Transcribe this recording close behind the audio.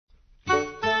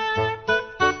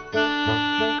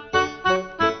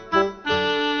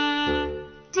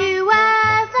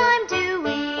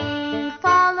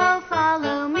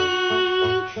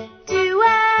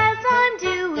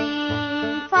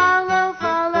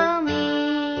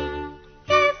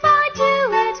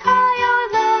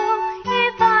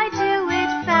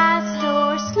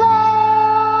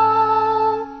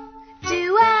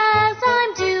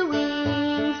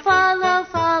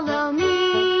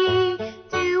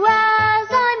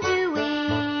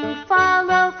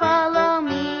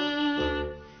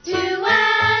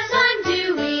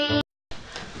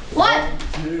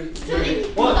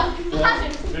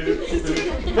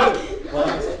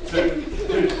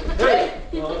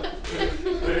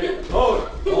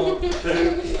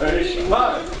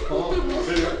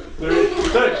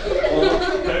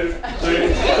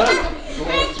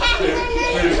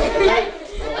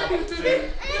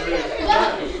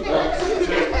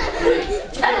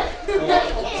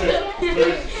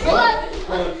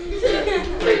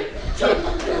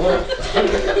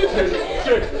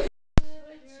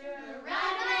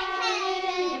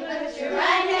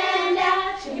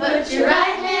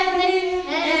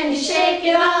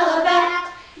it all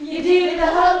about. You do the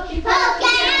hokey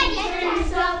pokey and you turn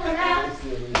yourself around.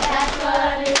 That's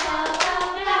what it's all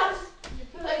about. You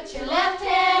put your left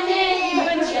hand in, you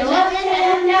put your left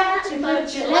hand out, you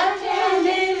put your left hand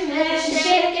in and you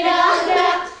shake it all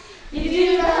about. You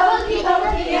do the hokey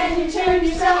pokey and you turn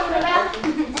yourself around.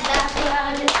 That's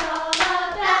what it's all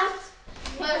about.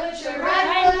 Put your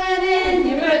right foot in,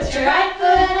 you put your right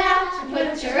foot out, you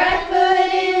put your right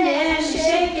foot in and you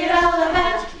shake it all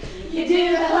about. You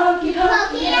do the hokey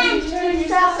pokey and you turn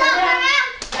yourself around.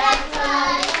 That's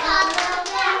what it's all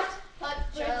about. Put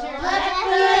your left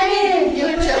foot in, you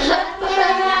put your left foot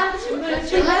out, you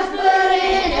put your left foot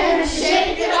in and you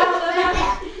shake it all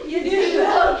about. You do the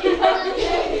hokey pokey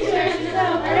and you turn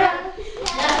yourself around.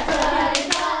 That's what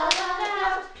it's all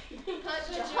about. Put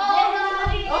your whole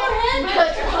body in,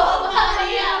 put your whole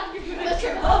body out, put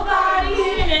your whole body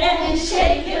in and you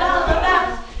shake it all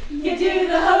about. You do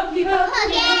the hokey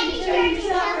pokey and you turn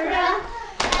yourself around.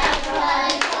 That's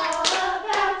what it's all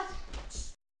about.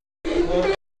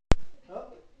 Up,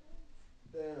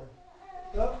 down,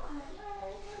 up.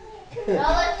 Now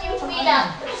lift your feet up.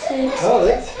 Oh,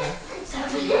 that's.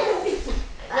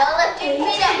 Now lift your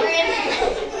feet up, Brandon.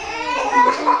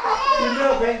 Good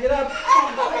job, man. Get up.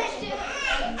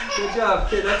 Good job,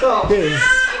 kid. That's all. Okay.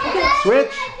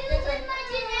 Switch.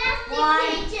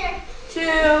 1, 2,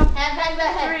 and bend the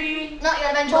head. 3, no, you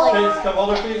gotta bend your legs. Kids, come hold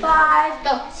their feet. 5,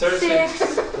 go. 6,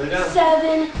 lay down.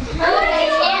 7, 8,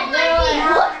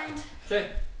 9, Okay.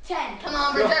 10. Come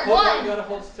on, Go, Bridget. hold on, 1, you gotta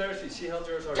hold Sarah. She held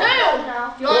yours 2. already.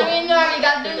 If you want to be in there, you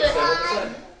gotta do this.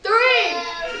 3,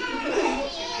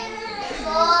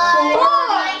 4,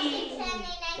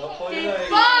 Don't pull your leg.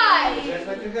 5, Just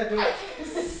like you got to do it.